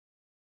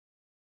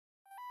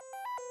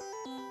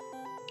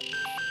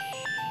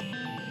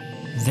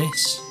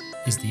This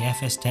is the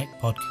FStech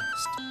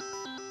Podcast.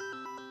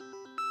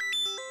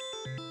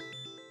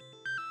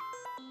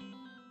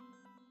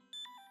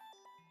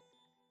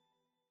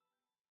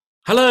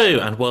 Hello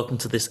and welcome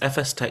to this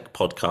FStech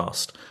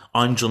podcast.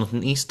 I'm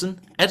Jonathan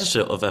Easton,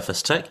 editor of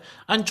FStech,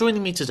 and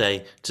joining me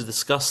today to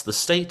discuss the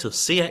state of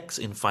CX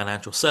in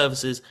financial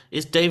services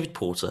is David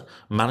Porter,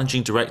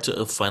 Managing Director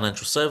of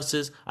Financial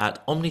Services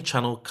at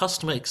Omnichannel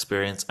Customer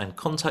Experience and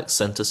Contact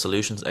Center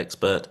Solutions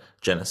expert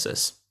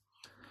Genesys.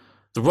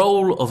 The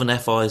role of an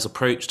FI's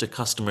approach to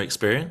customer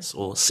experience,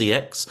 or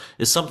CX,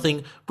 is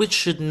something which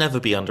should never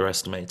be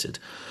underestimated.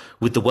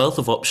 With the wealth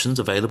of options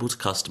available to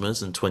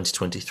customers in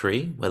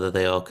 2023, whether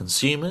they are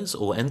consumers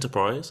or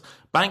enterprise,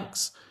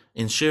 banks,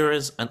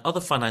 insurers, and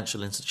other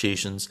financial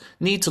institutions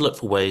need to look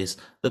for ways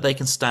that they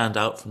can stand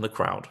out from the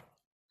crowd.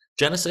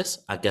 Genesys,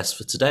 our guest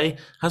for today,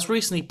 has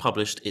recently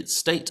published its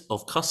State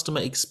of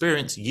Customer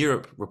Experience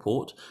Europe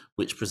report,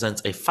 which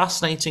presents a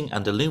fascinating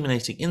and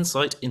illuminating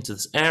insight into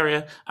this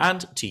area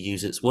and, to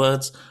use its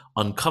words,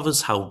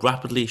 uncovers how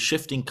rapidly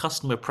shifting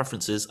customer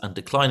preferences and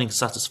declining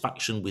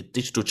satisfaction with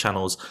digital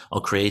channels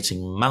are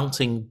creating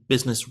mounting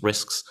business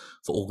risks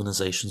for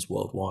organizations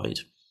worldwide.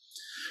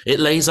 It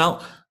lays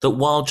out that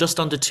while just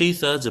under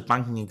 2/3 of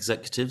banking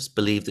executives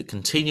believe that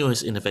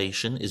continuous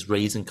innovation is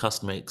raising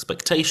customer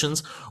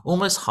expectations,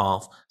 almost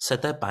half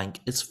said their bank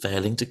is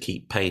failing to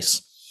keep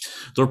pace.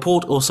 The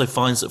report also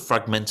finds that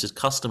fragmented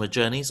customer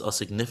journeys are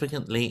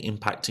significantly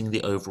impacting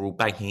the overall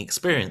banking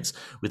experience,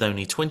 with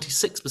only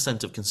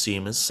 26% of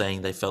consumers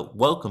saying they felt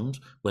welcomed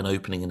when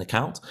opening an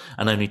account,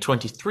 and only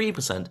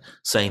 23%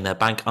 saying their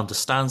bank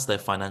understands their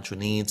financial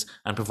needs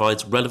and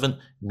provides relevant,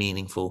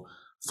 meaningful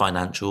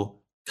financial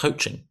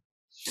coaching.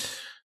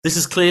 This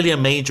is clearly a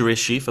major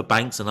issue for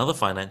banks and other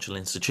financial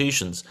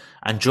institutions,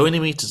 and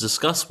joining me to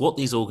discuss what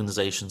these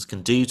organizations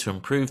can do to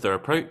improve their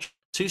approach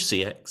to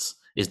CX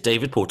is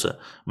David Porter,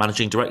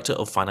 Managing Director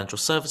of Financial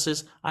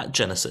Services at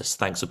Genesys.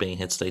 Thanks for being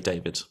here today,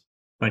 David.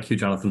 Thank you,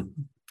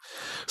 Jonathan.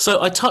 So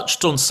I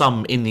touched on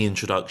some in the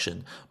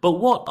introduction, but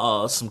what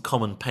are some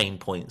common pain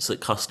points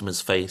that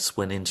customers face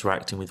when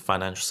interacting with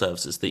financial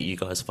services that you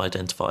guys have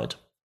identified?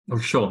 Oh,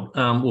 sure.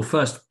 Well,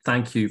 first,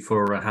 thank you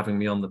for having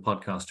me on the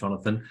podcast,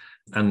 Jonathan.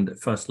 And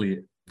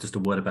firstly, just a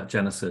word about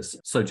Genesys.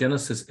 So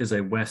Genesys is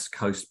a West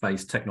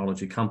Coast-based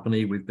technology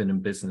company. We've been in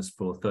business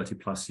for 30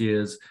 plus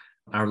years.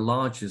 Our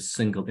largest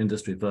single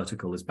industry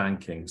vertical is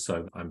banking.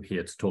 So I'm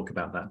here to talk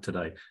about that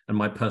today. And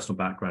my personal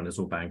background is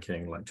all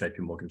banking, like JP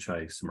Morgan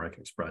Chase,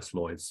 American Express,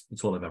 Lloyds.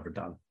 It's all I've ever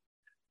done.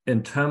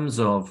 In terms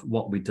of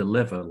what we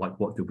deliver, like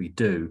what do we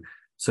do?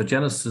 So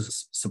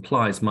Genesys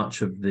supplies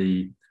much of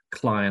the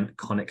client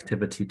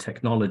connectivity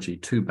technology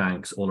to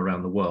banks all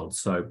around the world.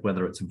 So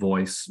whether it's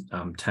voice,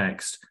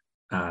 text,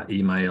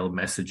 email,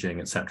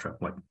 messaging, etc.,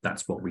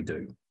 that's what we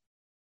do.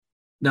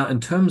 Now, in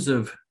terms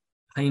of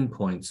pain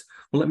points,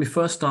 well, let me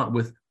first start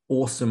with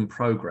awesome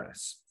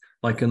progress.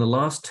 Like in the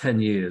last 10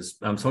 years,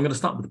 so I'm going to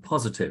start with the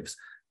positives.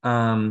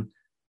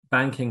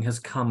 Banking has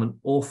come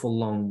an awful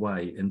long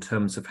way in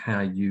terms of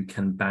how you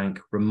can bank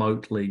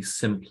remotely,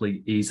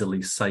 simply,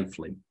 easily,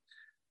 safely.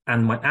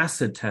 And my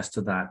acid test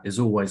to that is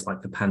always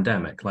like the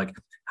pandemic. Like,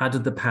 how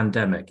did the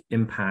pandemic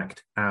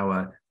impact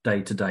our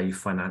day-to-day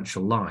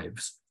financial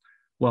lives?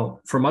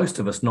 Well, for most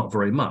of us, not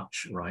very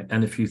much, right?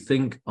 And if you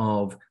think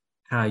of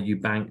how you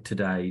bank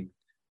today,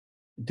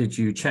 did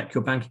you check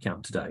your bank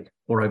account today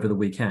or over the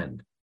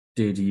weekend?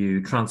 Did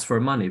you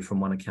transfer money from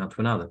one account to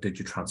another? Did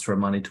you transfer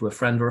money to a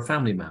friend or a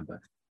family member?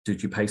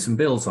 Did you pay some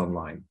bills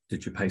online?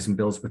 Did you pay some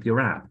bills with your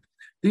app?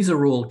 These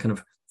are all kind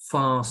of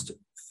fast,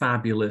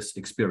 fabulous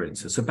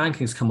experiences. So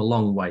banking's come a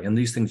long way, and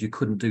these things you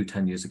couldn't do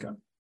 10 years ago.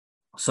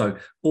 So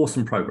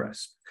awesome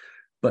progress.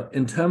 But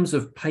in terms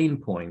of pain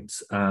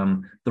points,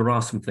 there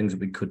are some things that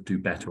we could do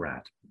better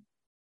at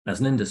as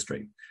an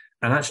industry.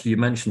 And actually, you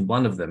mentioned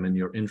one of them in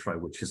your intro,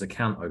 which is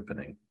account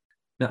opening.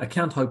 Now,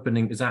 account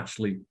opening is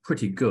actually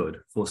pretty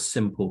good for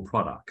simple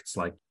products,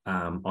 like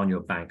on your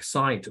bank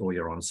site, or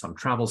you're on some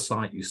travel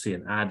site, you see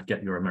an ad,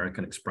 get your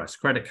American Express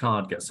credit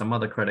card, get some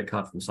other credit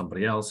card from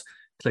somebody else,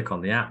 click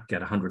on the app,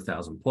 get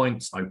 100,000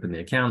 points, open the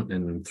account,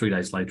 and 3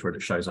 days later,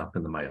 it shows up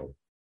in the mail.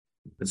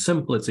 It's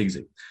simple, it's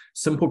easy.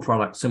 Simple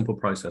product, simple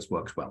process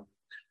works well.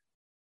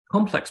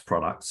 Complex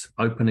products,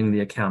 opening the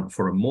account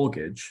for a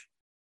mortgage,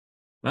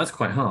 that's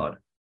quite hard.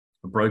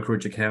 A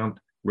brokerage account,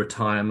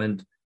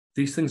 retirement,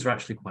 these things are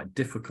actually quite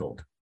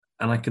difficult.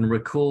 And I can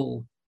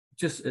recall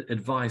just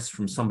advice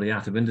from somebody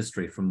out of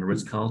industry, from the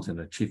Ritz-Carlton,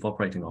 a chief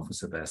operating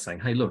officer there, saying,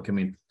 hey, look, I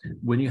mean,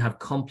 when you have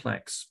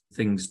complex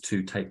things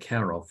to take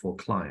care of for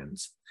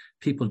clients,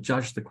 people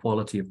judge the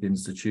quality of the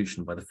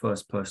institution by the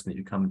first person that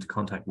you come into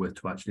contact with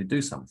to actually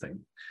do something.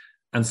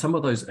 And some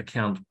of those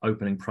account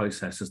opening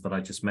processes that I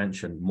just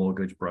mentioned,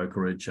 mortgage,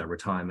 brokerage,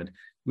 retirement,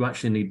 you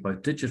actually need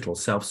both digital,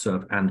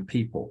 self-serve, and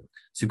people.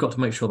 So you've got to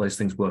make sure those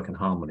things work in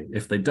harmony.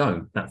 If they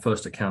don't, that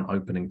first account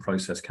opening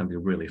process can be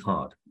really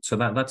hard. So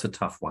that's a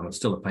tough one. It's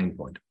still a pain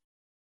point.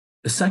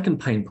 The second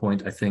pain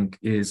point, I think,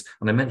 is,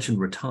 and I mentioned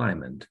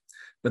retirement,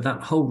 but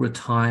that whole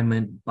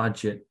retirement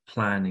budget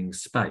planning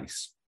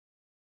space.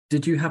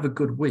 Did you have a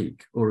good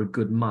week or a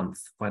good month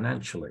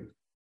financially?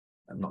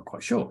 I'm not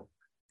quite sure.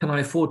 Can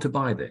I afford to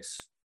buy this?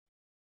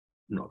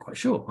 Not quite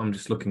sure. I'm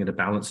just looking at a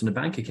balance in a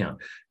bank account.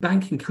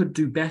 Banking could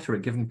do better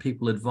at giving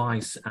people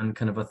advice and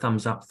kind of a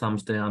thumbs up,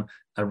 thumbs down,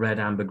 a red,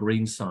 amber,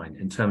 green sign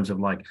in terms of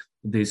like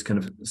these kind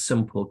of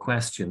simple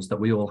questions that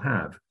we all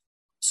have.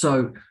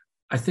 So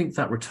I think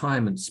that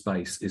retirement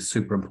space is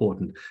super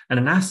important. And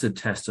an acid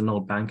test, an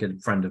old banker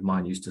friend of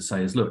mine used to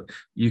say is, look,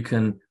 you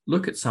can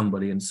look at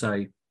somebody and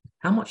say,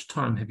 how much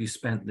time have you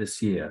spent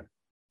this year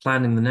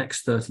planning the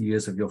next 30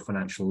 years of your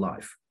financial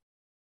life?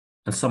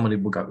 And somebody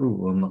will go, oh,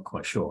 well, I'm not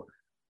quite sure.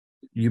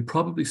 You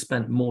probably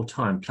spent more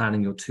time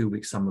planning your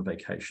 2-week summer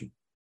vacation.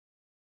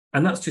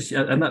 And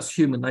that's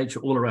human nature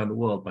all around the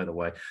world, by the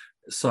way.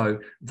 So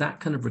that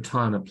kind of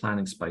retirement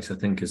planning space, I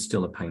think, is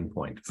still a pain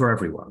point for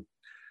everyone.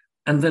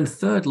 And then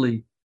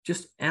thirdly,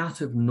 just out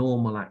of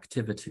normal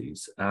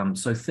activities.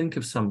 So think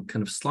of some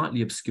kind of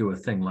slightly obscure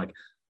thing like,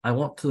 I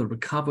want to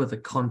recover the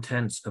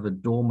contents of a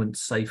dormant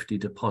safety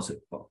deposit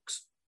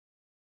box.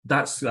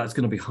 That's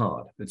going to be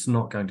hard. It's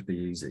not going to be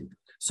easy.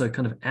 So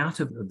kind of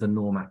out of the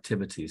norm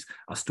activities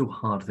are still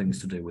hard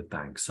things to do with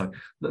banks. So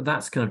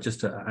that's kind of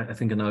just, I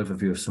think, an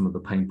overview of some of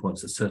the pain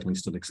points that certainly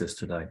still exist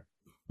today.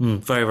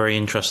 Very, very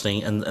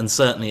interesting. And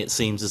certainly it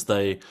seems as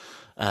though,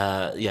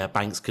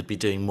 banks could be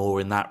doing more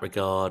in that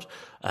regard.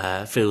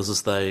 Feels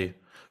as though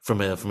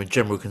from a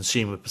general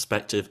consumer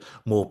perspective,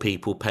 more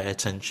people pay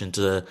attention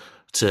to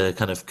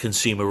kind of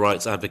consumer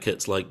rights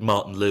advocates like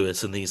Martin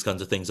Lewis and these kinds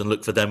of things and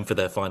look for them for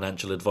their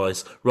financial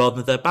advice rather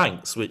than their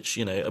banks, which,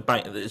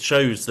 it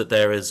shows that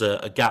there is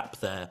a gap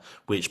there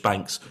which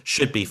banks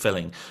should be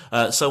filling.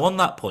 So on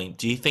that point,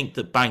 do you think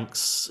that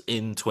banks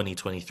in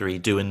 2023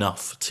 do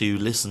enough to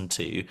listen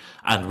to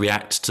and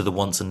react to the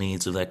wants and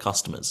needs of their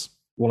customers?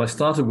 Well, I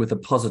started with a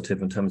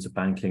positive in terms of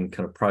banking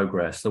kind of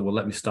progress. So,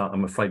 let me start,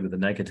 I'm afraid, with the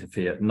negative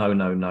here. No,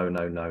 no, no,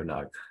 no, no,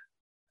 no.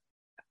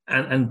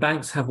 And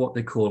banks have what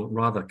they call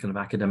rather kind of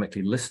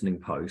academically listening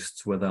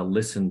posts where they'll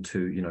listen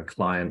to,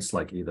 clients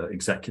like either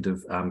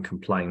executive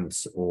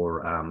complaints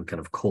or kind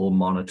of call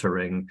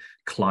monitoring,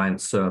 client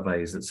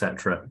surveys,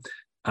 etc.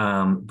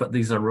 But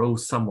these are all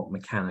somewhat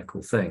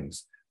mechanical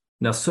things.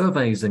 Now,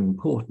 surveys are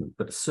important,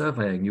 but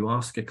surveying, you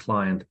ask a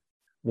client,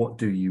 what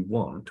do you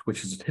want?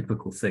 Which is a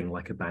typical thing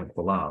like a bank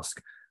will ask.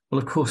 Well,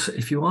 of course,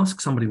 if you ask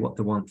somebody what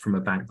they want from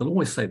a bank, they'll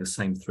always say the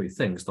same three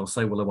things. They'll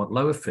say, well, I want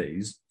lower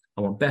fees,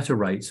 I want better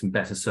rates and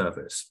better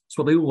service. That's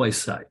what they always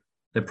say.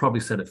 They probably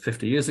said it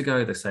 50 years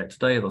ago, they say it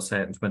today, they'll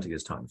say it in 20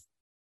 years' time.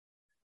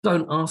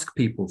 Don't ask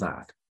people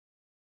that.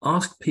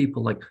 Ask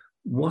people like,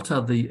 what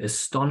are the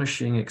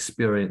astonishing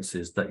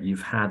experiences that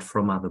you've had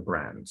from other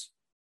brands?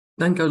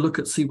 Then go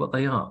see what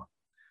they are.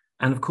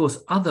 And of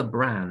course, other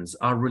brands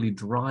are really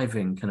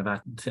driving kind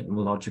of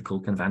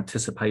technological kind of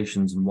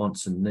anticipations and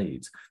wants and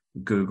needs.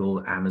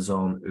 Google,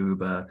 Amazon,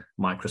 Uber,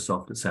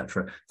 Microsoft,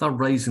 etc. They're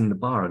raising the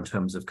bar in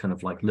terms of kind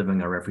of like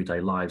living our everyday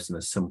lives in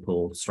a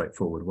simple,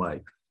 straightforward way.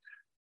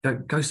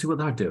 Go see what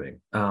they're doing.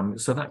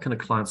 So that kind of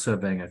client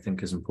surveying, I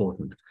think, is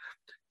important.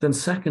 Then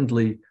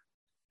secondly,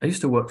 I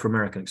used to work for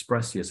American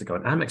Express years ago,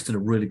 and Amex did a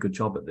really good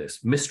job at this,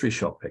 mystery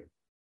shopping,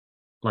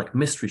 like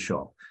mystery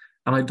shop.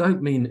 And I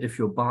don't mean if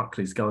you're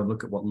Barclays, go and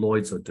look at what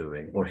Lloyd's are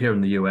doing, or here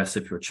in the US,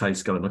 if you're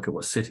Chase, go and look at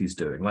what Citi's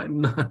doing. Like,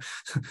 no,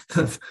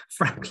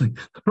 frankly,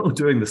 they're all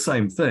doing the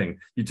same thing.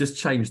 You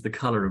just change the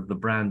color of the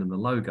brand and the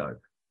logo.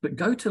 But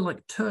go to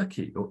like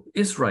Turkey or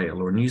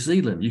Israel or New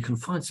Zealand, you can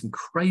find some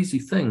crazy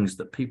things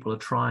that people are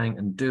trying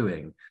and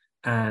doing.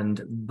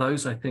 And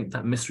those, I think,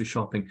 that mystery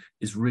shopping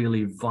is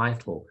really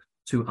vital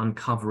to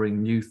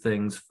uncovering new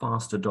things,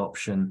 fast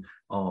adoption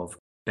of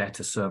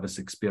better service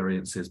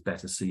experiences,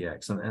 better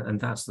CX, and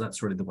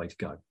that's really the way to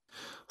go.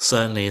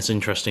 Certainly, it's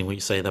interesting what you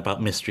say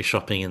about mystery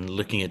shopping and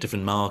looking at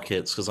different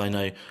markets, because I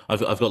know I've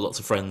got lots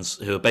of friends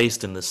who are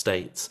based in the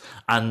States,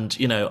 and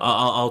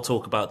I'll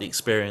talk about the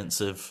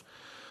experience of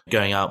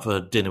going out for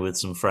dinner with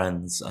some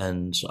friends,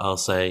 and I'll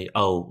say,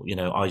 oh,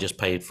 I just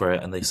paid for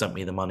it, and they sent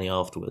me the money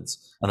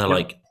afterwards, and they're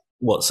like,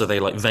 what, so they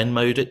like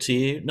Venmo'd it to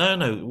you? No,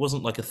 it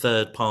wasn't like a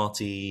third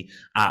party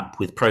app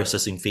with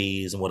processing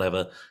fees and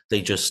whatever.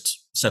 They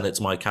just sent it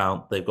to my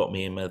account. They've got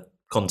me in my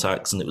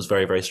contacts, and it was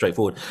very, very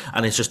straightforward.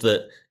 And it's just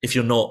that if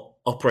you're not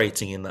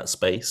operating in that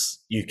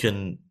space, you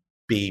can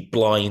be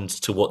blind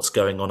to what's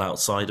going on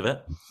outside of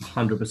it.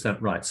 100%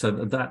 right. So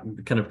that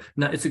kind of,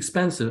 now it's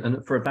expensive.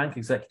 And for a bank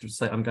executive to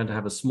say, I'm going to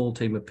have a small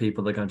team of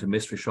people, they're going to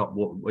mystery shop,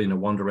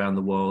 wander around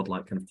the world,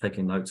 like kind of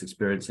taking notes,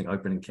 experiencing,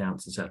 opening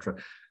accounts, etc.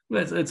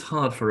 It's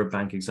hard for a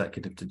bank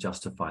executive to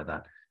justify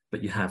that,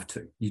 but you have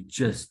to. You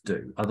just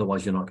do.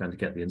 Otherwise, you're not going to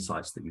get the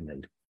insights that you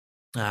need.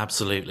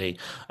 Absolutely.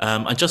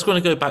 I just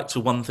want to go back to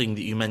one thing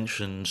that you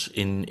mentioned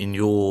in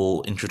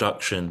your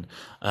introduction,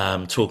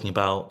 talking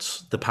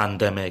about the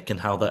pandemic and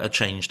how that had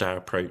changed our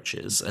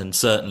approaches. And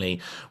certainly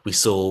we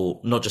saw,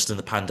 not just in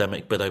the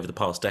pandemic, but over the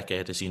past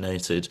decade, as you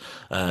noted,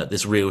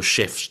 this real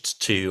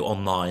shift to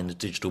online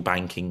digital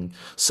banking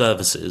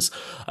services.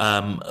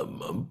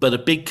 But a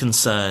big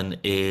concern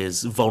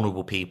is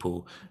vulnerable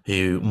people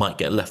who might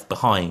get left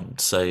behind.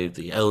 So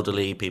the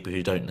elderly, people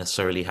who don't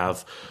necessarily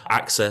have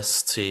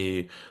access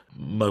to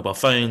mobile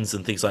phones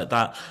and things like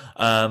that.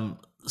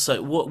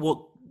 So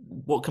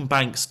what can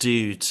banks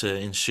do to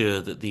ensure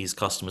that these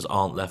customers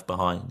aren't left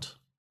behind?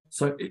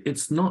 So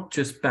it's not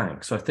just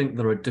banks. I think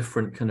there are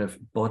different kind of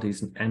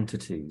bodies and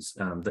entities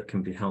that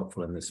can be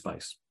helpful in this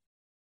space.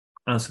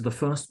 So the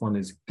first one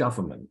is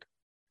government.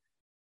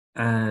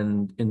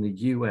 And in the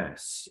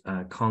US,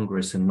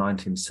 Congress in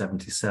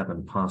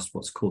 1977 passed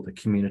what's called the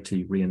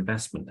Community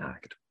Reinvestment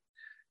Act,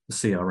 the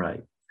CRA.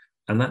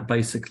 And that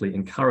basically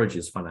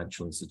encourages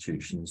financial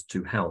institutions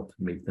to help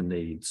meet the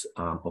needs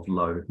of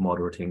low,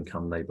 moderate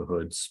income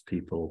neighborhoods,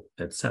 people,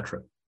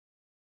 etc.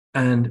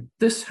 And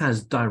this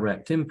has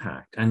direct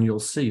impact. And you'll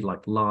see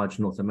like large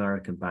North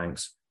American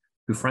banks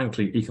who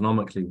frankly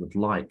economically would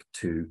like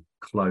to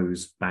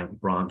close bank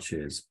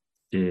branches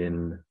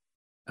in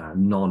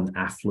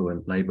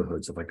non-affluent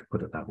neighborhoods, if I could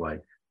put it that way,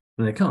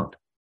 and they can't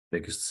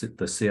because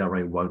the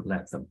CRA won't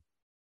let them.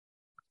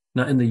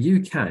 Now, in the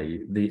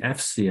UK, the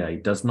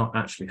FCA does not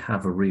actually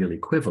have a real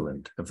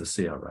equivalent of the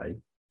CRA.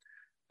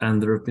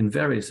 And there have been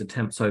various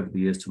attempts over the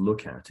years to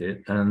look at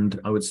it. And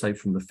I would say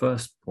from the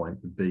first point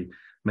would be,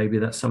 maybe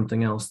that's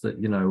something else that,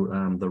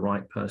 the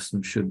right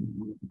person should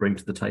bring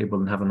to the table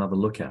and have another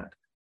look at,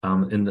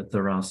 in that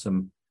there are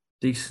some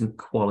decent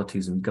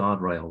qualities and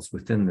guardrails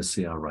within the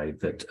CRA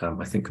that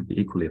I think could be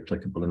equally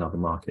applicable in other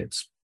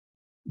markets.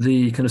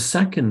 The kind of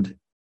second,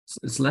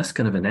 it's less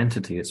kind of an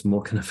entity, it's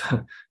more kind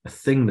of a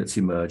thing that's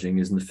emerging,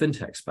 is in the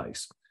fintech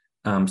space.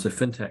 So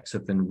fintechs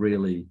have been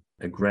really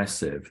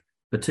aggressive,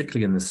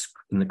 particularly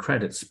in the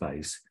credit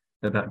space,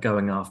 about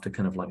going after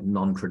kind of like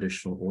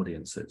non-traditional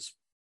audiences.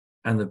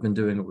 And they've been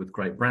doing it with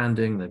great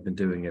branding. They've been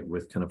doing it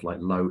with kind of like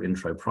low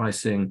intro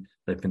pricing.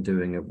 They've been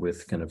doing it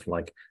with kind of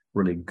like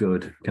really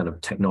good kind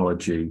of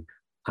technology,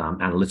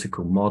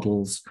 analytical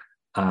models,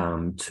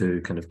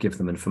 to kind of give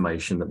them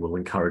information that will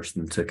encourage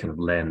them to kind of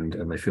lend,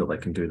 and they feel they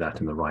can do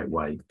that in the right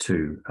way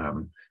to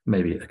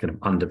maybe kind of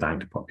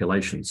underbanked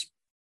populations.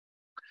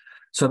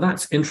 So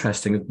that's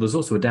interesting. There's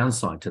also a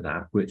downside to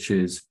that, which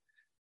is,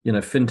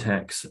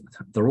 fintechs,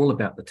 they're all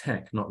about the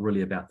tech, not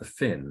really about the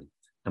fin.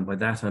 And by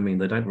that, I mean,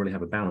 they don't really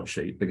have a balance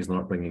sheet because they're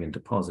not bringing in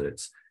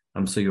deposits.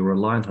 So you're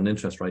reliant on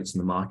interest rates in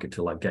the market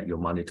to like get your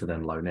money to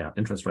then loan out.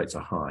 Interest rates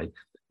are high.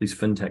 These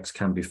fintechs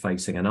can be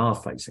facing and are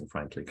facing,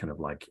 frankly, kind of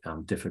like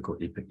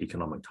difficult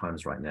economic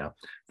times right now.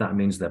 That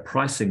means their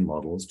pricing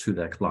models to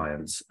their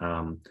clients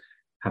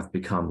have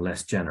become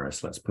less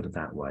generous, let's put it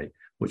that way,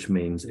 which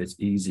means it's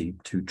easy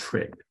to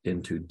trick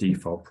into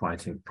default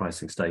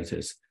pricing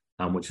status,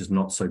 which is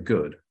not so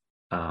good,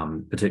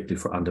 particularly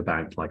for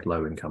underbanked, like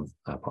low-income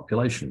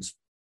populations.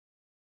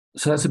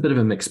 So that's a bit of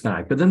a mixed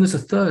bag. But then there's a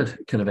third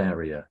kind of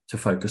area to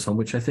focus on,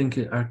 which I think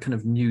are kind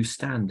of new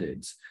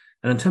standards.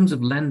 And in terms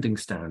of lending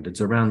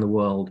standards around the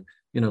world,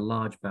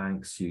 large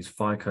banks use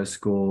FICO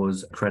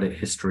scores, credit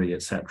history,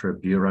 et cetera,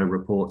 bureau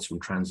reports from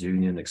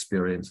TransUnion,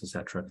 Experience, et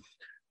cetera,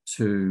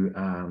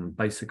 to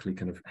basically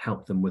kind of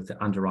help them with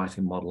the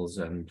underwriting models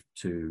and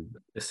to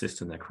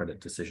assist in their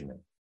credit decisioning.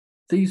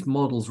 These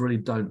models really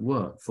don't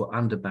work for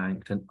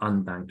underbanked and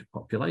unbanked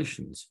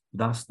populations.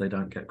 Thus, they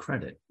don't get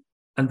credit.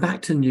 And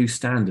back to new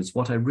standards,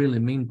 what I really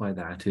mean by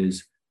that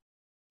is,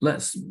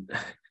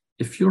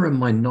 if you're a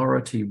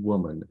minority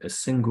woman, a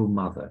single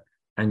mother,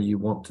 and you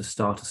want to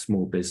start a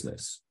small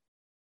business,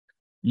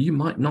 you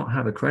might not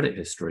have a credit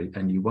history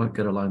and you won't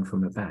get a loan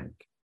from a bank.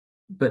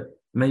 But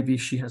maybe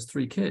she has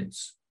 3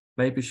 kids.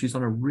 Maybe she's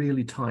on a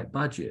really tight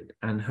budget,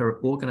 and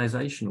her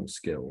organizational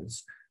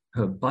skills,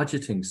 her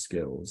budgeting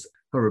skills,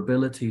 her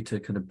ability to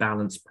kind of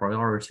balance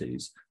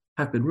priorities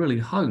have been really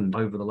honed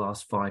over the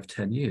last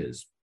 5-10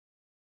 years.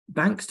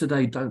 Banks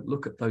today don't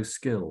look at those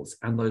skills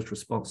and those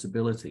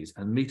responsibilities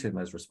and meeting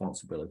those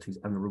responsibilities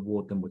and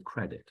reward them with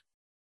credit.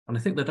 And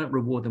I think they don't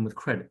reward them with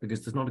credit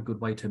because there's not a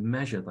good way to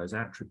measure those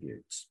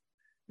attributes.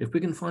 If we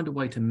can find a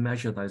way to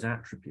measure those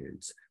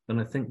attributes, then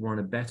I think we're on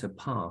a better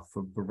path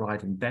for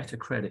providing better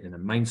credit in a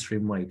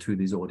mainstream way to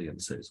these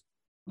audiences.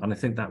 And I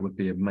think that would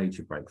be a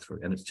major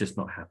breakthrough, and it's just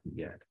not happened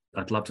yet.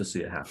 I'd love to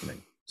see it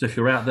happening. So if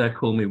you're out there,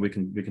 call me, we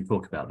can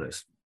talk about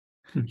this.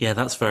 Yeah,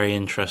 that's very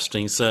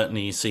interesting.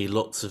 Certainly, you see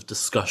lots of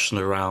discussion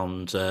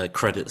around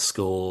credit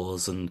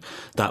scores and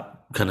that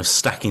kind of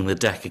stacking the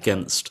deck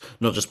against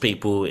not just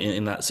people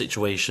in that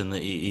situation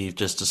that you've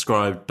just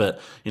described, but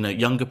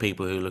younger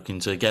people who are looking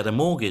to get a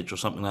mortgage or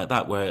something like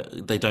that, where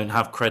they don't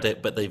have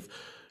credit, but they've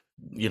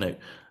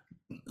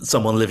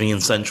someone living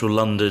in central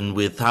London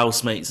with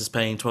housemates is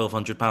paying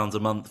 £1,200 a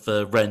month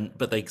for rent,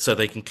 but they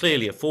can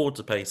clearly afford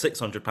to pay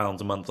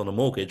 £600 a month on a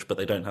mortgage, but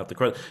they don't have the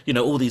credit.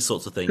 All these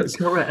sorts of things.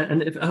 Correct.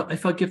 And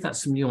if I give that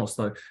some nuance,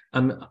 though,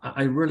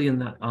 I really in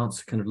that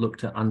answer kind of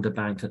looked at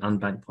underbanked and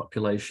unbanked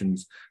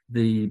populations.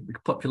 The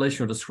population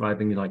you're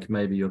describing, like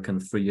maybe you're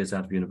kind of 3 years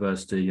out of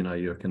university,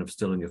 you're kind of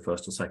still in your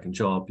first or second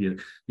job.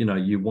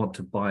 You want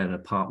to buy an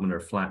apartment or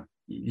a flat.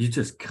 You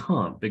just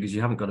can't because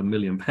you haven't got £1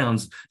 million,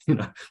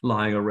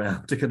 lying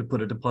around to kind of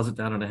put a deposit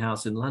down on a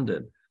house in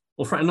London.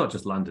 Or not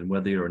just London,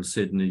 whether you're in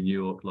Sydney, New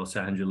York, Los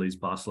Angeles,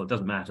 Barcelona, it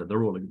doesn't matter.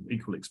 They're all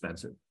equally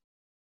expensive.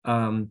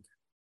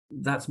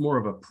 That's more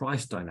of a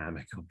price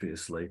dynamic,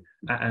 obviously.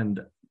 And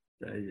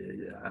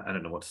I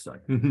don't know what to say.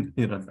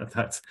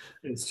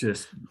 It's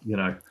just,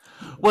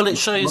 Well, it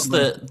shows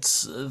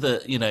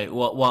that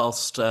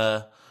whilst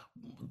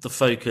the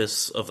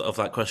focus of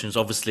that question is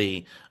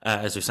obviously,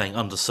 as we're saying,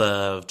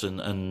 underserved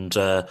and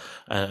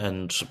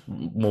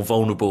more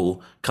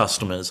vulnerable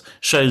customers,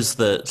 shows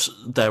that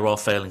there are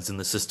failings in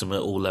the system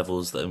at all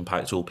levels that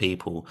impact all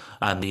people,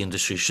 and the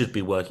industry should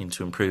be working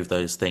to improve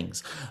those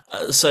things.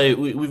 So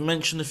we've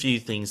mentioned a few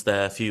things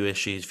there, a few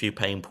issues, a few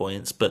pain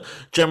points, but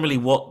generally,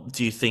 what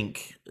do you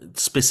think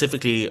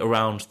specifically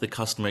around the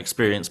customer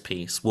experience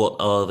piece? What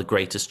are the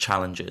greatest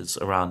challenges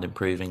around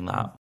improving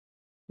that?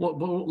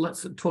 Well,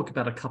 let's talk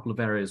about a couple of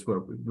areas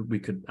where we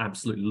could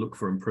absolutely look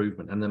for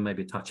improvement, and then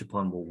maybe touch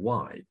upon, well,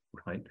 why,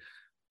 right?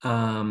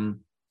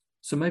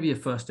 So maybe a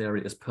first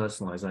area is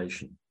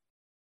personalization.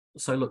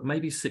 So look,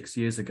 maybe 6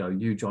 years ago,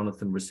 you,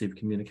 Jonathan, received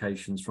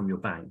communications from your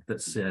bank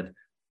that said,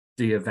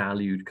 "Dear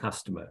valued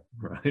customer,"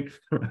 right?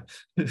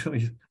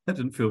 That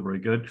didn't feel very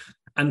good.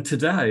 And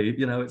today,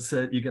 it's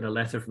you get a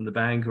letter from the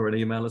bank or an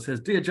email that says,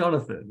 "Dear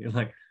Jonathan." You're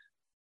like,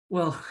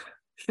 well,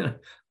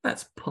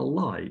 that's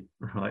polite,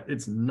 right?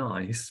 It's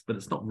nice, but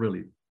it's not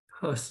really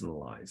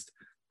personalized.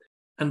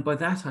 And by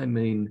that, I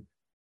mean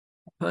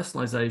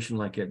personalization,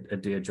 like a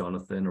Dear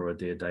Jonathan or a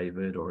Dear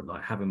David, or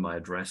like having my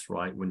address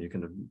right when you're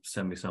going to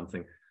send me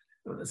something.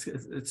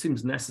 It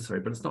seems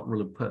necessary, but it's not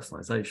really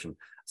personalization.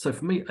 So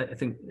for me, I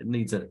think it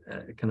needs a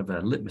kind of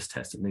a litmus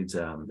test. It needs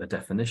a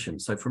definition.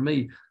 So for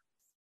me,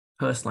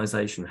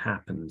 personalization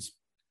happens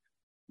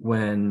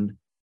when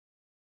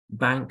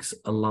banks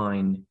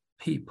align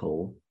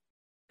people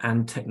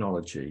and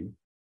technology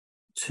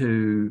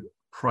to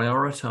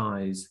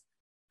prioritize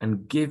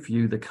and give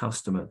you, the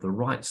customer, the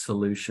right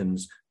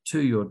solutions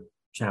to your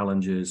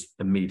challenges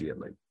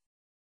immediately,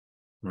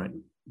 right?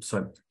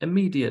 So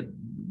immediate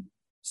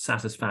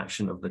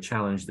satisfaction of the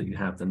challenge that you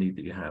have, the need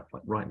that you have,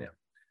 like right now.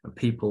 And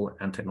people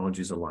and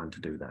technologies aligned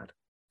to do that.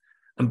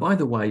 And by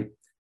the way,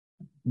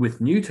 with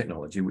new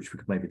technology, which we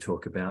could maybe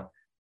talk about,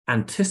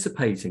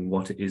 anticipating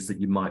what it is that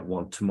you might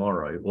want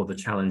tomorrow or the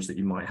challenge that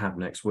you might have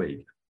next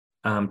week,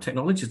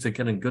 technologies are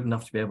getting good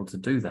enough to be able to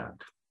do that.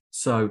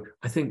 So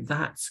I think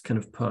that's kind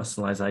of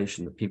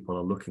personalization that people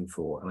are looking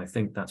for. And I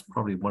think that's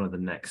probably one of the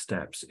next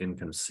steps in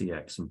kind of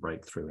CX and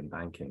breakthrough in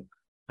banking,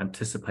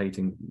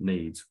 anticipating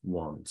needs,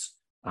 wants,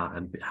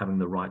 and having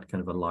the right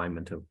kind of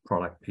alignment of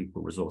product,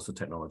 people, resource, and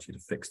technology to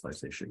fix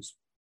those issues.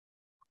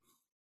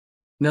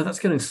 Now, that's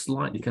getting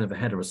slightly kind of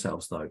ahead of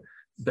ourselves, though.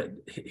 But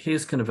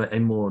here's kind of a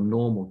more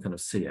normal kind of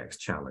CX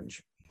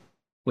challenge,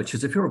 which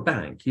is if you're a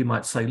bank, you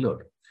might say,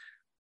 look,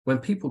 when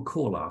people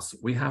call us,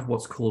 we have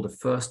what's called a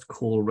first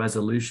call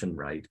resolution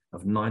rate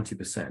of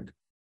 90%.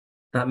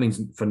 That means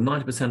for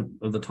 90%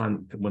 of the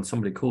time when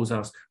somebody calls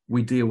us,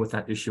 we deal with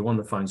that issue on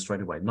the phone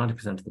straight away,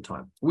 90% of the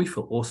time. We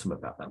feel awesome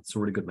about that. It's a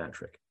really good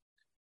metric.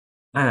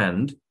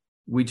 And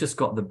we just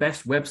got the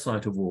best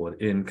website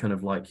award in kind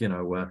of like,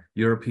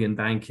 European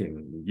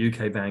banking,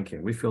 UK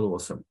banking. We feel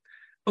awesome.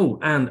 Oh,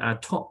 and our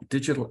top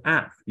digital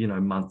app,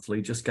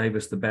 monthly just gave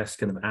us the best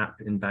kind of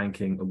app in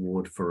banking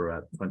award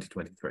for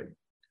 2023.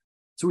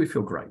 So we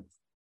feel great.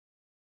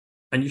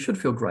 And you should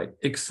feel great,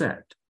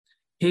 except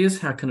here's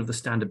how kind of the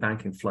standard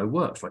banking flow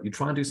works, right? You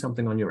try and do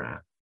something on your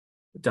app,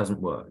 it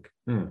doesn't work.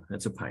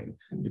 It's a pain.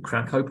 You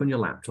crack open your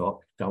laptop,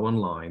 go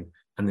online,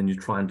 and then you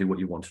try and do what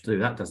you want to do.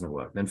 That doesn't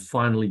work. Then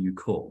finally you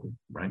call,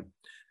 right?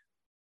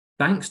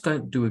 Banks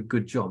don't do a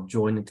good job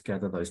joining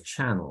together those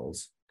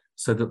channels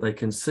so that they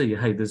can see,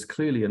 hey, there's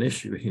clearly an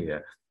issue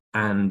here.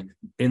 And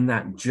in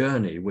that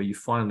journey where you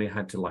finally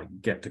had to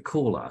get to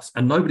call us,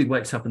 and nobody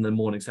wakes up in the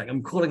morning saying,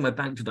 I'm calling my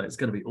bank today, it's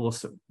going to be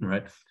awesome,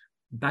 right?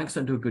 Banks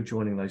don't do a good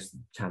joining those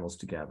channels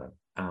together.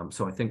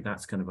 So I think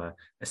that's kind of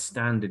a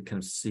standard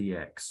kind of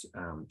CX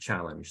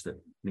challenge that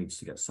needs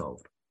to get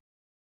solved.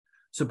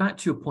 So back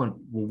to your point,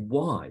 well,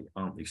 why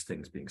aren't these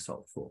things being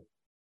solved for?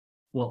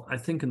 Well, I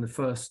think in the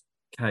first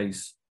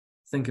case,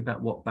 think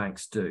about what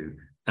banks do.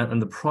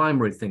 And the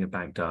primary thing a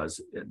bank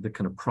does, the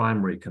kind of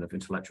primary kind of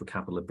intellectual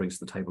capital it brings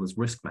to the table is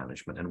risk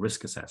management and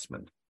risk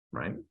assessment,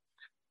 right?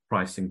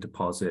 Pricing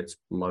deposits,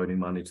 loaning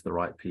money to the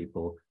right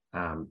people,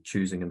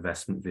 choosing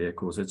investment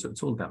vehicles.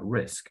 It's all about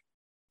risk.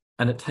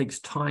 And it takes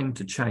time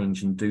to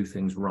change and do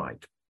things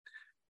right.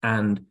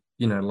 And,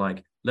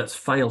 let's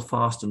fail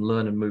fast and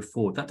learn and move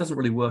forward. That doesn't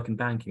really work in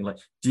banking.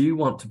 Do you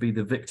want to be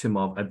the victim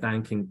of a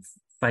banking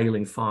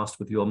failing fast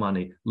with your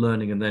money,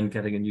 learning and then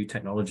getting a new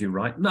technology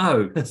right.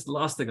 No, that's the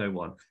last thing I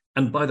want.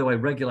 And by the way,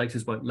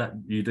 regulators won't let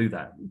you do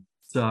that.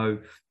 So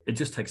it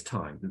just takes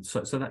time.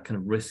 So that kind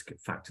of risk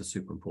factor is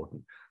super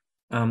important.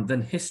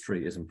 Then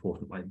history is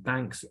important. Like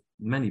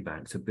many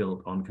banks are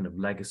built on kind of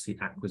legacy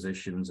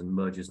acquisitions and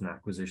mergers and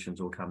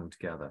acquisitions all coming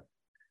together.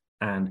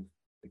 And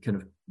kind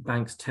of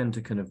banks tend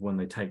to kind of, when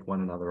they take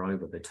one another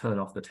over, they turn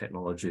off the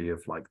technology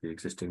of like the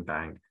existing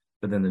bank,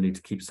 but then they need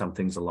to keep some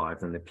things alive.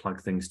 Then they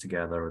plug things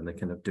together and they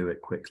kind of do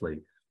it quickly.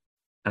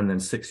 And then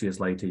 6 years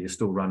later, you're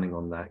still running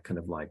on that kind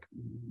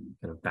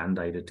of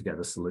band-aided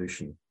together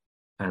solution,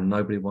 and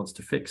nobody wants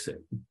to fix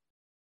it.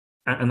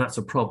 And that's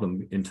a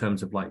problem in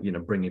terms of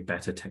bringing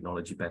better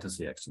technology, better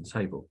CX to the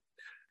table.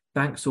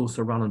 Banks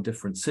also run on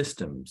different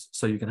systems.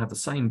 So you can have the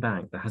same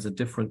bank that has a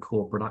different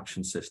core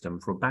production system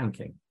for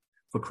banking,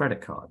 for credit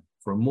card,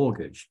 for a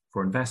mortgage,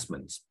 for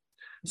investments.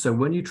 So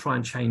when you try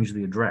and change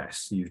the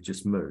address you've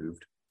just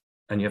moved,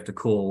 and you have to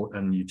call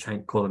and you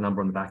call the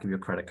number on the back of your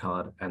credit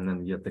card, and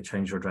then they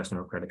change your address on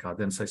your credit card,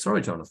 then say,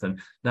 sorry,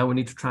 Jonathan, now we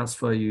need to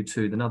transfer you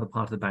to another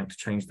part of the bank to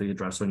change the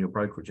address on your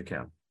brokerage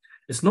account.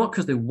 It's not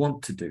because they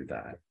want to do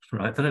that,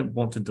 right? They don't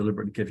want to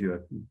deliberately give you a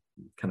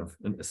kind of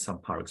a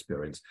subpar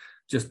experience.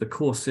 Just the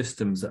core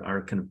systems that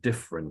are kind of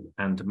different,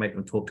 and to make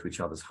them talk to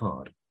each other is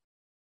hard.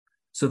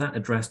 So that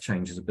address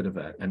change is a bit of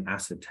an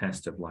acid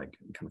test of like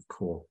kind of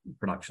core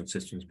production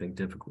systems being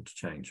difficult to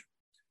change.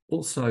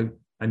 Also,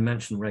 I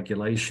mentioned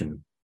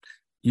regulation.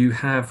 You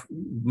have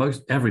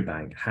every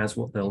bank has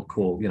what they'll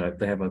call,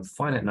 they have a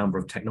finite number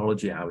of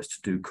technology hours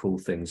to do cool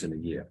things in a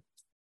year.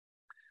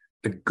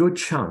 A good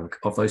chunk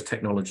of those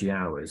technology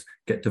hours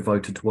get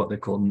devoted to what they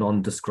call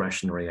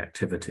non-discretionary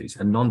activities.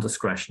 And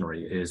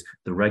non-discretionary is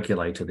the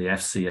regulator, the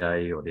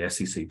FCA or the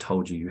SEC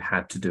told you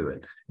had to do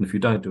it. And if you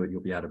don't do it,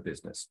 you'll be out of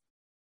business.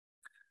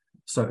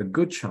 So a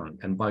good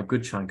chunk, and by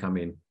good chunk, I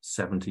mean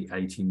 70,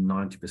 80,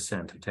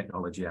 90% of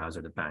technology hours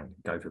at a bank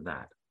go to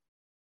that.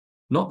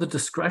 Not the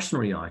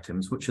discretionary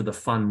items, which are the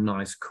fun,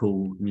 nice,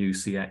 cool, new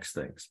CX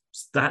things.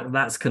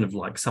 That's kind of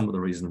like some of the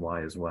reason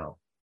why as well.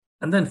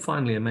 And then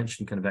finally, I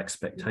mentioned kind of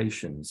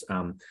expectations.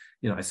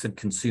 I said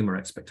consumer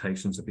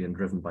expectations are being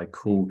driven by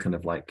cool kind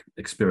of like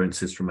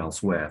experiences from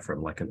elsewhere,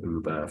 from like an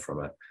Uber,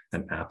 from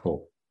an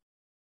Apple.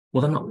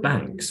 Well, they're not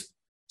banks.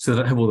 So they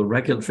don't have all the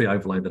regulatory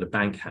overlay that a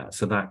bank has.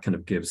 So that kind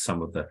of gives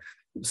some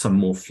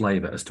more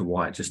flavor as to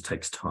why it just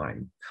takes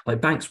time.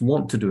 Like banks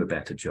want to do a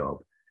better job.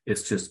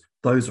 It's just,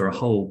 those are a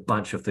whole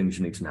bunch of things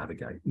you need to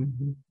navigate.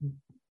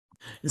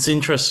 It's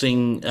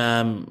interesting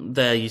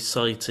there you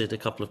cited a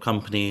couple of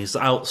companies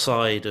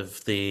outside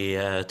of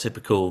the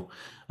typical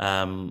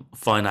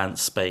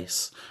finance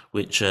space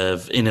which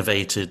have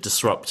innovated,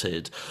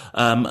 disrupted.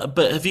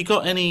 But have you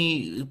got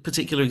any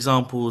particular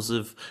examples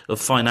of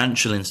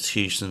financial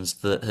institutions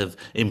that have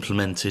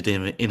implemented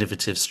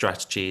innovative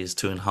strategies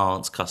to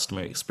enhance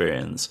customer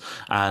experience?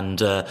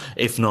 And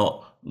if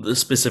not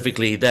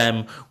specifically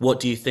them, what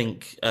do you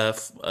think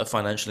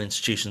financial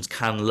institutions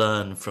can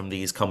learn from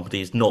these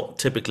companies not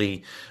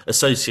typically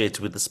associated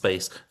with the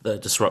space that are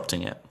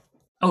disrupting it?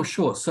 Oh,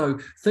 sure. So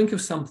think of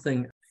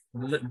something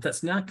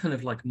that's now kind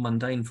of like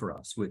mundane for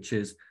us, which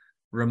is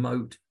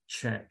remote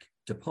check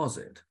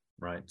deposit,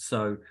 right?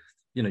 So,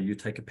 you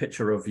take a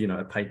picture of,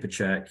 a paper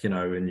check,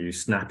 and you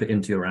snap it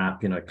into your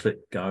app,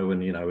 click go,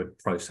 and, it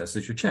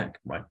processes your check,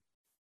 right?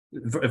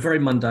 A very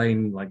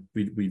mundane, like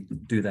we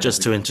do that.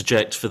 Just to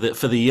interject for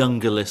the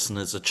younger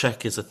listeners, a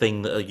check is a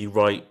thing that you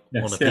write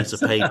on a piece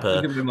of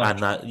paper, and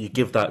that you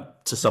give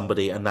that to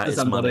somebody, and that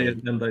is money.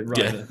 And then they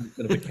write a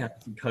bit of a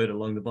caption code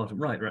along the bottom.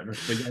 Right.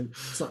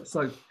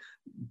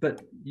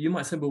 But you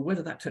might say, well, where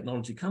did that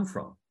technology come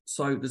from?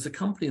 So there's a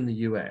company in the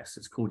US.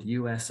 It's called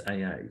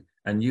USAA,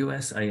 and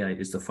USAA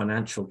is the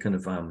financial kind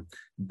of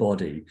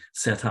body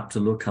set up to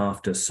look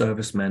after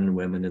servicemen and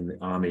women in the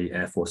Army,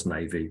 Air Force,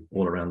 Navy,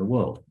 all around the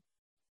world.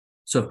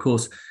 So, of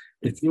course,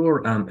 if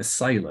you're a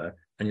sailor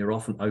and you're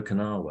off in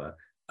Okinawa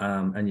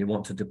and you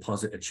want to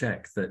deposit a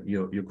check that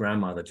your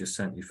grandmother just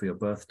sent you for your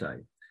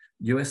birthday,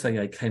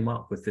 USAA came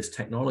up with this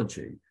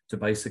technology to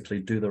basically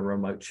do the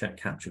remote check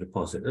capture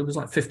deposit. It was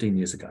like 15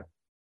 years ago.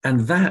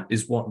 And that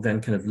is what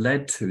then kind of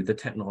led to the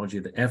technology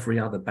that every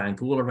other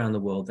bank all around the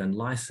world then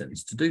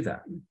licensed to do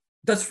that.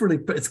 That's really,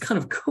 but it's kind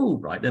of cool,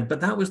 right? But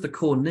that was the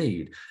core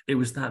need. It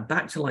was that,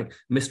 back to like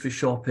mystery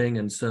shopping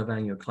and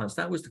surveying your clients.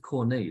 That was the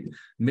core need.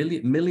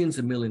 Millions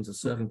and millions of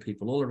serving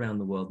people all around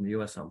the world in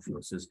the US Armed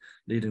Forces,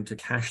 needing to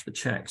cash the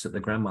checks that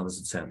their grandmothers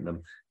had sent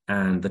them,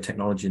 and the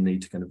technology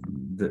need to kind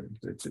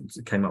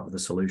of came up with a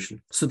solution.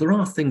 So there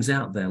are things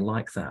out there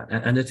like that,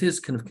 and it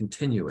is kind of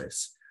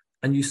continuous.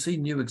 And you see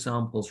new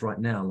examples right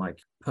now, like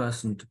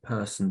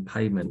person-to-person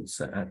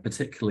payments,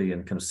 particularly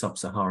in kind of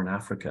sub-Saharan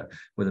Africa,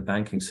 where the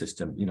banking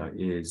system,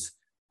 is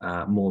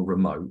more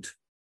remote,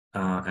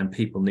 and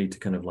people need to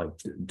kind of like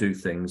do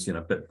things,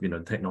 but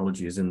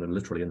technology is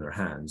literally in their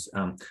hands.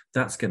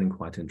 That's getting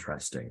quite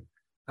interesting.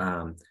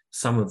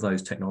 Some of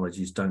those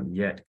technologies don't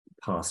yet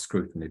pass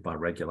scrutiny by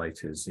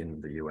regulators in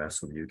the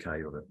US or the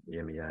UK or the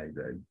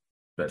EMEA,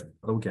 but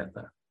they'll get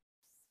there.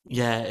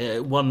 Yeah,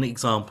 one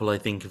example I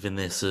think of in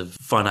this of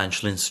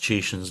financial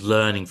institutions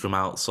learning from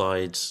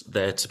outside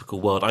their typical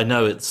world. I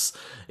know it's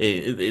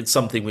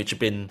something which had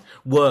been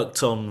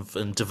worked on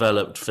and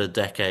developed for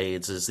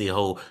decades, as the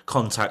whole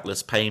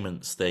contactless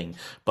payments thing.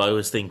 But I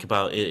always think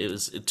about it. It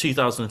was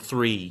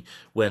 2003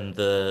 when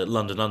the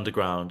London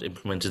Underground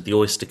implemented the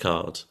Oyster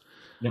card,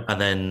 Yeah.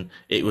 and then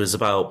it was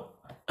about,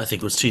 I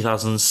think it was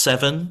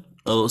 2007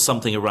 or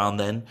something around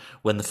then,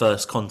 when the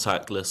first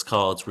contactless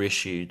cards were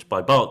issued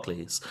by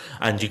Barclays.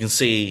 And you can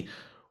see,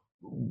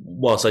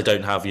 whilst I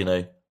don't have,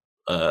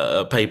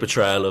 a paper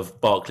trail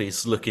of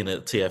Barclays looking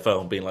at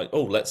TFL and being like,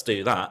 oh, let's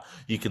do that,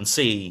 you can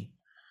see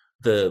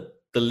the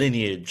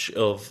lineage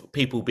of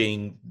people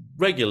being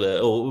regular,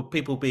 or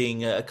people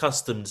being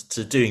accustomed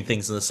to doing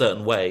things in a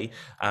certain way,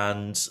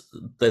 and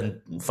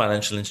then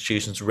financial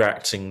institutions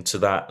reacting to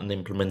that and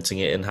implementing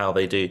it in how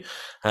they do,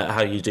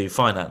 how you do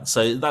finance.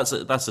 So that's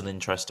an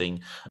interesting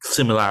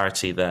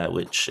similarity there,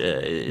 which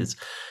is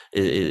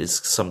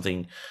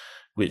something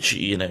which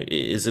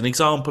is an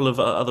example of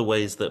other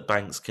ways that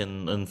banks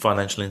can and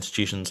financial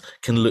institutions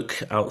can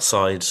look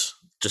outside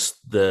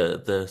just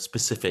the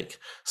specific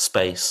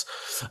space.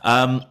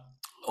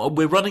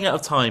 We're running out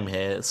of time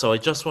here, so I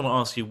just want to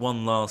ask you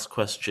one last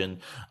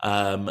question.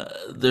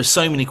 There's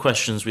so many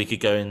questions we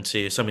could go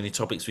into, so many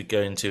topics we could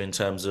go into in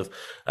terms of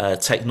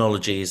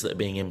technologies that are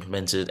being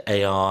implemented,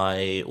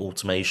 AI,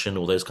 automation,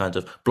 all those kinds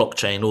of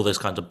blockchain, all those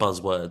kinds of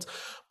buzzwords.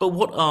 But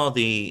what are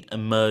the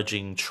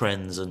emerging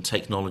trends and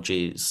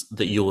technologies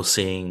that you're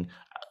seeing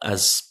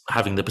as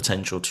having the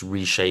potential to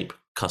reshape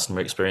customer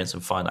experience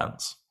in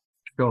finance?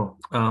 Sure.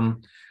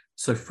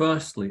 So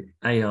firstly,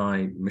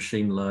 AI,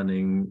 machine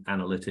learning,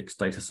 analytics,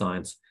 data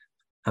science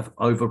have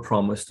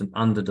overpromised and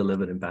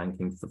underdelivered in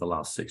banking for the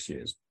last 6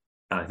 years.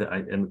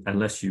 And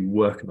unless you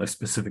work in those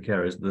specific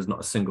areas, there's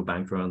not a single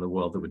bank around the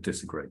world that would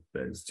disagree.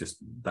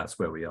 That's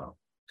where we are.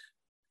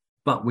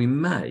 But we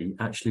may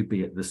actually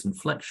be at this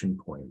inflection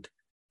point.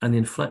 And the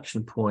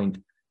inflection point,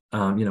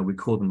 we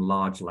call them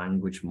large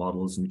language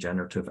models and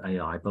generative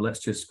AI, but let's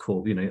just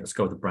call, let's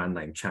go with the brand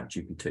name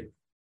ChatGPT.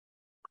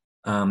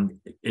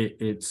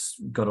 It's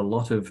got a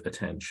lot of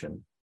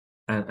attention,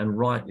 and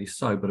rightly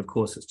so. But of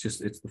course,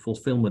 it's the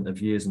fulfillment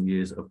of years and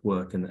years of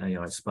work in the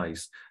AI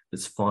space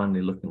that's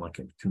finally looking like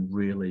it can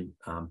really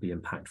be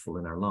impactful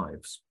in our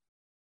lives.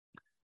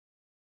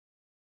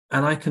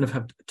 And I kind of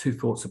have two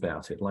thoughts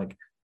about it, like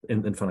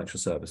in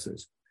financial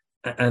services.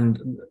 And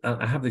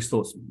I have these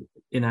thoughts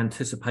in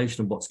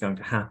anticipation of what's going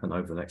to happen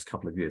over the next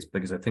couple of years,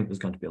 because I think there's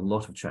going to be a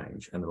lot of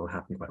change and it will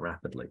happen quite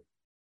rapidly.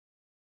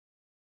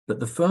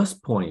 But the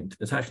first point,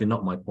 it's actually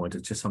not my point,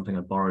 it's just something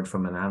I borrowed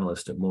from an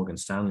analyst at Morgan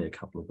Stanley a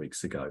couple of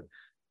weeks ago.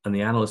 And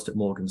the analyst at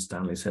Morgan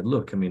Stanley said,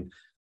 look,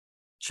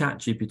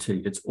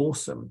 ChatGPT, it's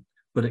awesome,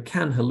 but it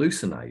can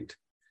hallucinate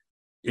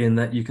in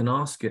that you can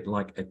ask it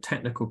like a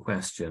technical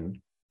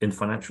question in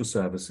financial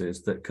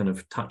services that kind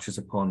of touches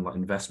upon like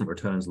investment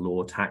returns,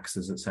 law,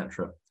 taxes,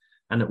 etc.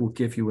 And it will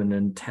give you an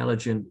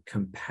intelligent,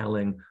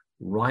 compelling,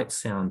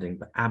 right-sounding,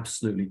 but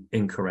absolutely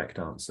incorrect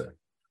answer.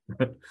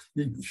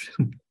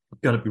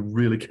 Got to be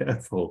really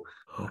careful.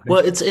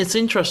 Well, it's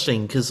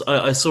interesting because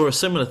I saw a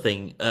similar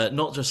thing,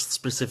 not just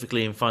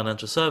specifically in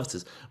financial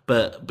services,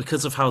 but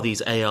because of how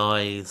these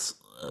AIs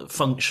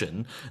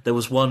function. There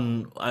was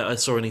one, I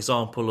saw an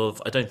example of,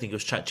 I don't think it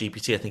was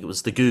ChatGPT, I think it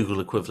was the Google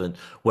equivalent,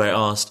 where it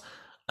asked,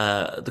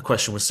 the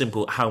question was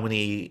simple: how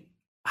many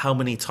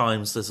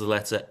times does the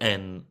letter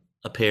N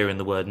appear in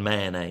the word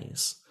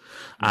mayonnaise?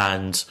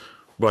 And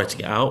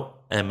writing it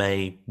out,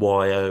 MAYONNAISE,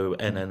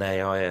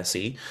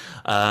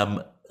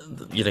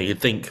 you'd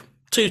think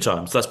 2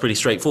 times, that's pretty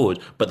straightforward.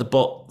 But the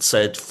bot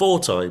said 4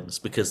 times,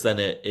 because then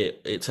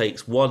it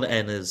takes one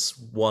N as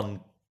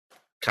one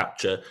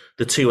capture,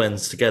 the 2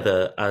 N's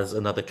together as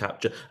another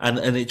capture, and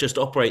it just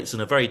operates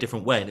in a very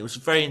different way. And it was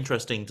very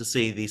interesting to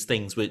see these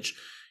things which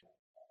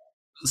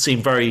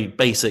seem very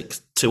basic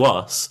to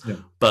us,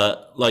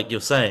 but like you're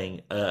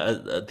saying,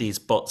 these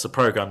bots are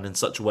programmed in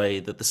such a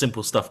way that the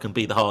simple stuff can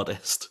be the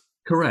hardest.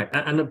 Correct.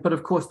 But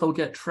of course they'll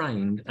get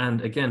trained.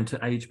 And again, to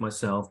age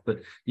myself,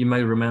 but you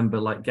may remember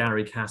like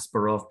Gary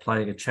Kasparov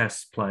playing a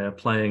chess player,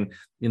 playing,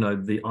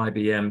 the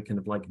IBM kind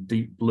of like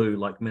Deep Blue,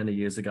 like many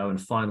years ago, and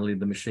finally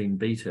the machine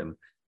beat him.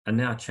 And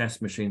now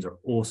chess machines are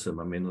awesome.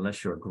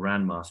 Unless you're a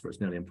grandmaster,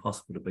 it's nearly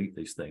impossible to beat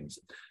these things.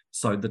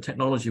 So the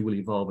technology will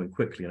evolve and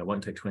quickly, and it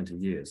won't take 20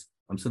 years.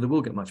 So they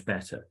will get much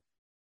better.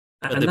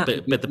 But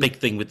the big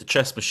thing with the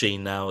chess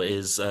machine now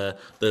is the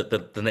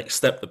next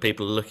step that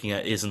people are looking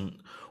at isn't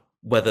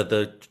whether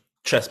the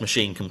chess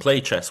machine can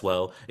play chess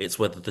well, it's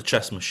whether the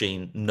chess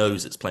machine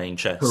knows it's playing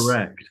chess.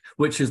 Correct,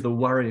 which is the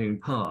worrying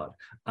part.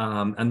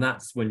 And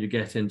that's when you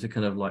get into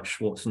kind of like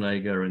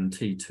Schwarzenegger and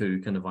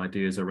T2 kind of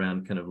ideas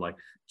around kind of like,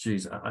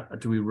 geez,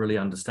 do we really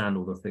understand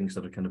all the things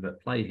that are kind of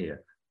at play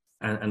here?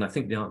 And I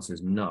think the answer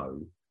is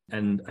no.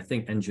 And I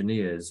think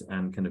engineers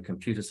and kind of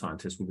computer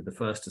scientists will be the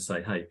first to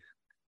say, hey,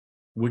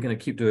 we're going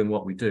to keep doing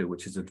what we do,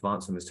 which is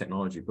advancing this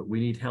technology, but we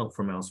need help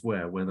from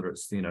elsewhere, whether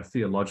it's,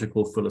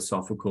 theological,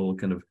 philosophical,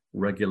 kind of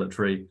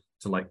regulatory,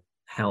 to like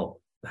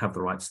help have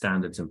the right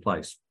standards in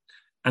place.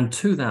 And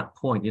to that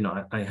point,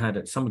 I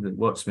had somebody that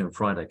works for me on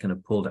Friday kind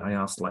of pulled it. I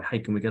asked, like, hey,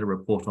 can we get a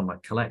report on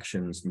like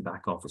collections and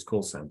back office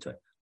call center?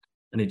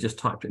 And he just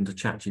typed it into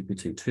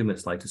ChatGPT. 2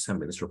 minutes later, sent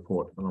me this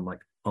report. And I'm like,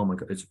 oh my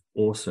God, it's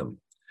awesome.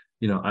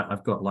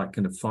 I've got like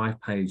kind of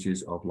 5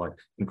 pages of like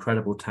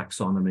incredible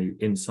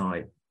taxonomy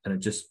insight.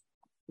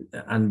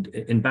 And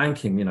in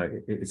banking,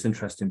 it's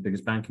interesting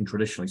because banking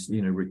traditionally,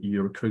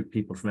 you recruit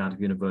people from out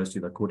of university,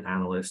 they're called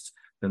analysts,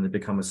 then they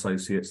become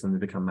associates, then they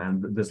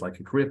become there's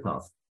like a career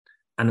path.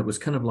 And it was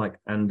kind of like,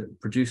 and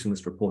producing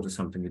this report is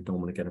something you'd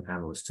normally get an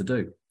analyst to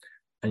do.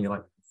 And you're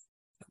like,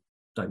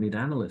 don't need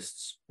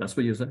analysts. That's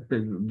what you said.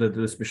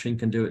 This machine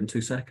can do it in 2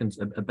 seconds,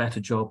 a better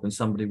job than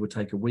somebody would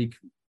take a week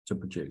to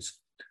produce.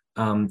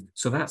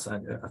 So that's,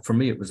 for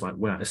me, it was like,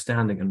 wow,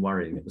 astounding and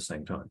worrying at the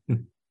same time.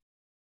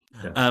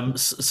 Yeah.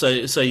 So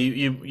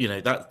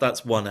you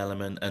that's one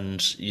element,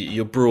 and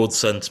your broad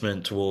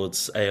sentiment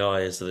towards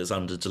AI is that it's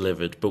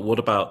under-delivered. But what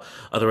about,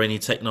 are there any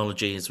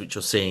technologies which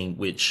you're seeing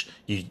which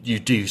you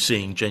do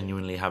seeing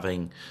genuinely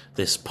having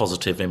this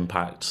positive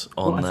impact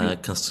on the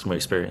customer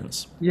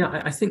experience?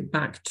 Yeah, I think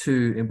back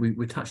to,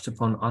 we touched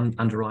upon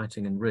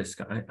underwriting and risk.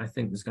 I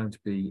think there's going to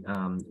be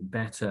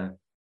better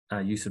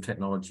use of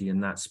technology in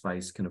that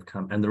space kind of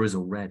come, and there is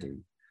already.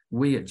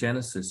 We at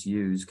Genesys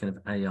use kind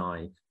of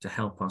AI to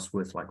help us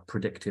with like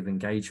predictive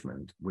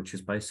engagement, which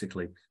is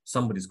basically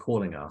somebody's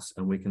calling us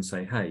and we can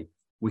say, hey,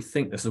 we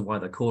think this is why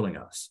they're calling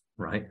us,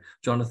 right?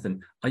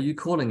 Jonathan, are you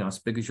calling us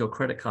because your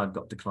credit card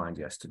got declined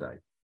yesterday?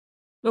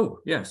 Oh,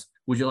 yes.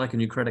 Would you like a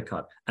new credit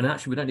card? And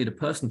actually, we don't need a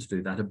person to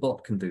do that. A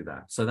bot can do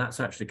that. So that's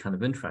actually kind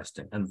of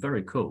interesting and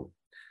very cool.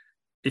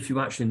 If you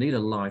actually need a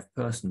live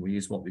person, we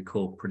use what we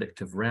call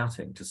predictive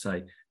routing to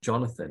say,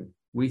 Jonathan,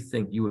 we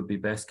think you would be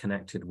best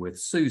connected with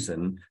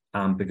Susan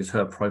because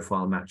her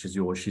profile matches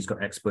yours. She's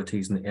got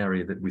expertise in the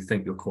area that we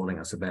think you're calling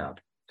us about.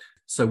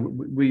 So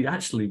we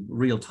actually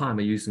real time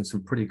are using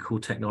some pretty cool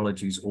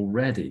technologies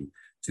already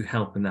to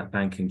help in that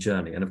banking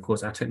journey. And of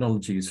course, our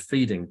technology is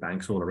feeding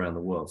banks all around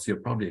the world. So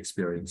you're probably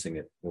experiencing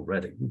it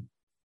already.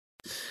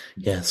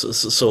 Yeah, so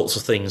sorts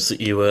of things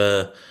that you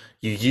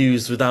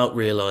use without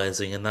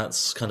realizing, and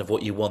that's kind of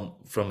what you want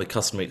from a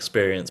customer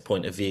experience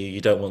point of view.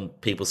 You don't want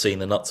people seeing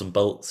the nuts and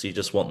bolts. You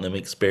just want them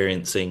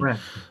experiencing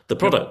the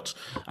product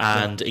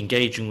and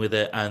engaging with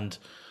it. And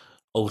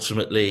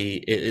ultimately,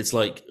 it's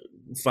like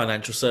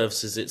financial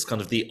services. It's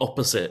kind of the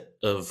opposite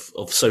of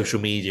social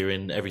media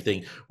and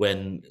everything.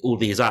 When all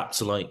these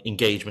apps are like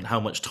engagement, how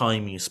much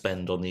time you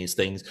spend on these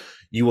things.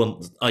 You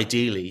want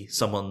ideally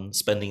someone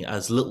spending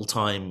as little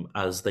time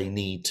as they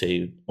need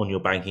to on your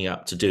banking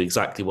app to do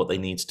exactly what they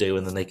need to do,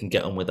 and then they can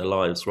get on with their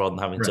lives rather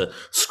than having to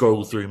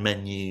scroll through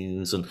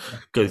menus and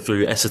go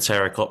through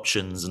esoteric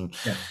options and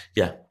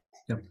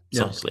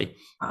precisely.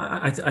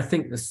 I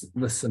think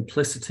the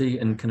simplicity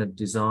and kind of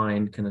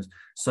design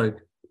so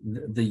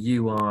the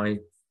UI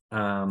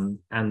and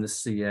the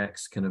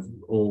CX kind of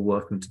all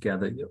working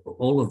together,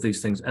 all of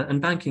these things,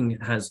 and banking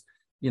has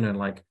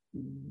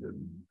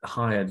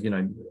hired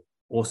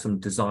awesome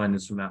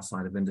designers from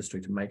outside of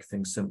industry to make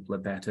things simpler,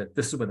 better.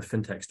 This is where the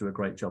fintechs do a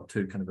great job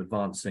too, kind of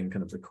advancing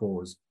kind of the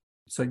cause.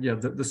 So yeah,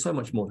 there's so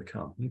much more to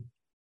come.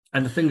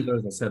 And the things,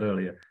 as I said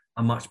earlier,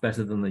 are much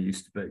better than they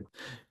used to be.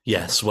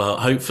 Yes, well,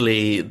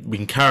 hopefully we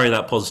can carry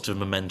that positive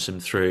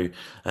momentum through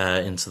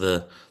into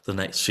the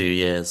next few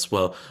years.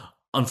 Well,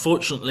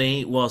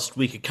 unfortunately, whilst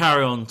we could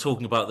carry on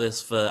talking about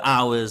this for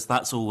hours,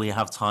 that's all we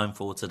have time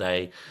for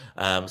today.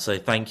 So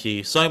thank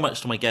you so much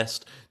to my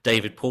guest,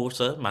 David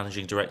Porter,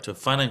 Managing Director of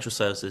Financial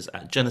Services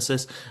at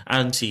Genesys,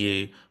 and to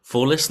you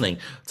for listening.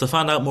 To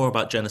find out more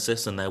about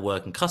Genesys and their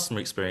work and customer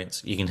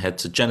experience, you can head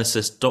to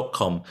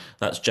genesys.com.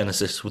 That's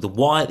Genesys with a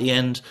Y at the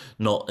end,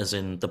 not as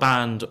in the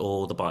band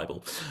or the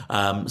Bible.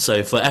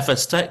 So for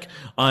FStech,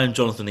 I'm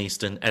Jonathan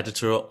Easton,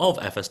 editor of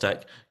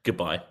FStech.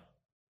 Goodbye.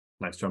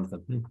 Thanks,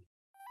 Jonathan.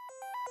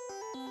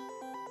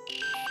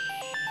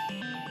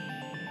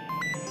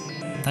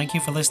 Thank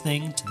you for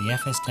listening to the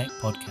FStech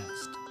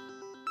podcast.